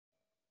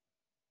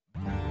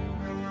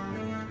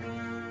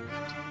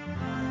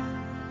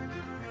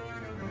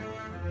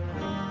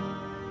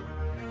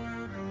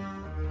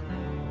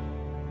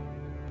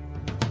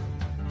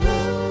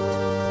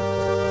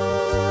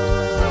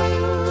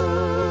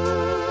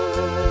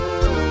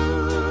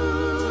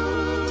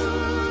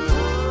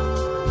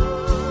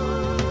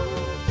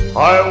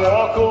I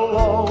walk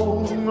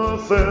along a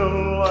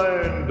thin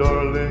line,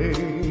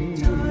 darling.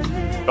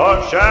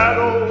 Dark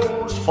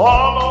shadows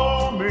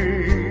follow me.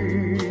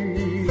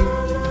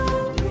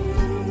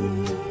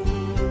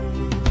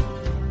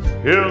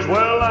 Here's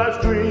where life's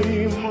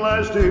dream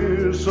lies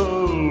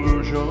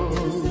disillusion,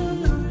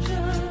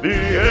 the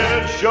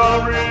edge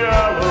of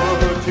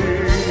reality.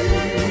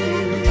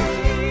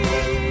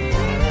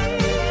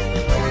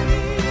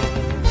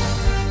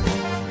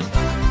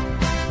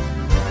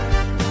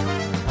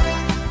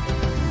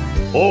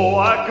 Oh,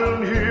 I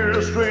can hear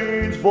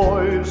strange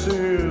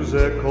voices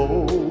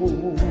echo,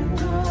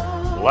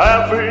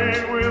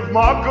 laughing with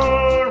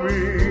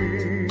mockery.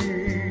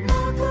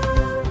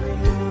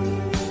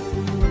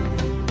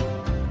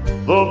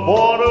 The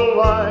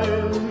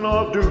borderline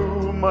of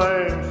doom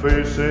I'm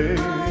facing,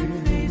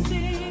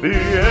 the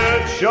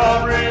edge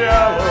of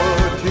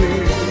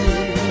reality.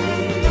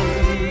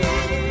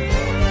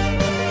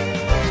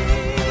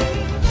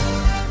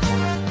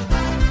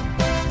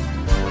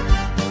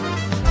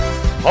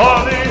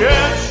 On the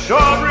edge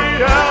of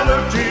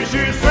reality,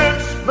 she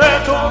sits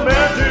there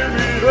tormenting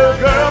me, the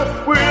girl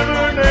with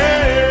her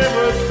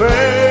nameless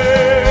face.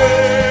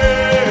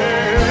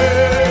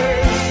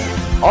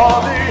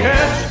 On the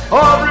edge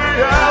of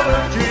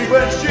reality,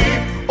 when she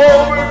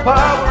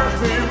overpowers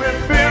me with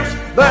fears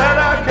that I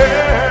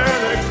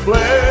can't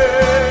explain.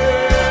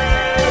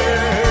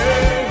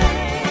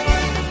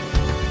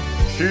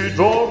 She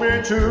drove me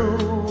to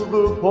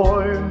the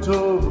point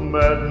of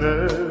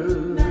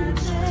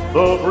madness,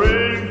 the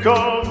brink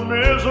of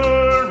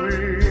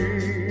misery.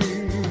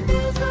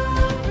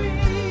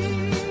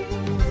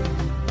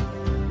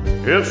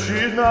 If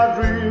she's not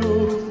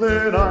real,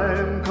 then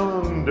I'm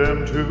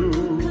condemned to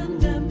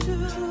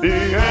the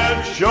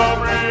edge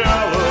of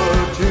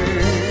reality.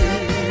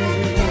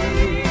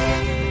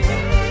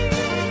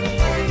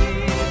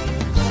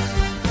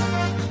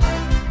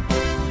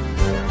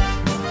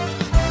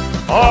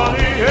 On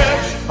the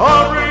edge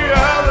of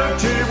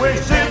reality, where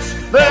she sits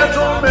there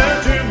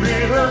tormenting me,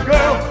 the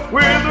girl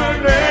with her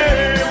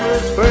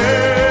nameless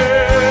face.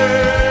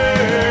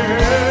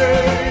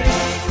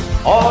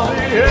 On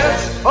the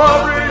edge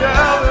of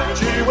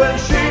reality, when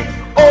she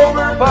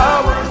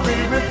overpowers me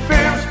with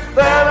fears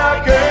that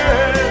I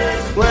can't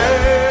explain.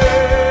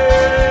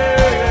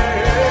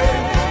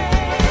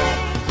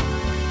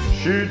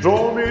 She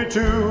drove me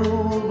to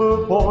the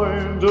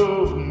point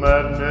of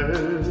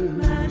madness,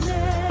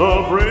 the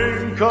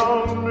brink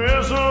of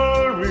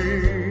misery.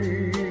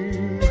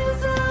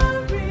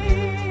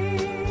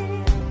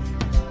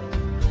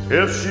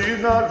 If she's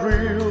not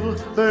real,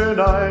 then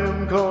I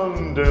am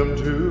condemned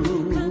to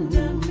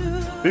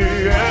the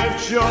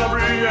edge of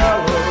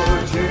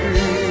reality.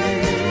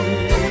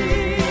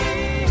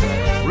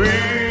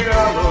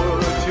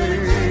 Reality.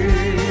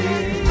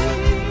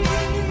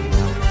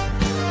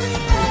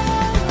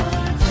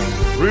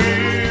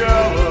 Reality.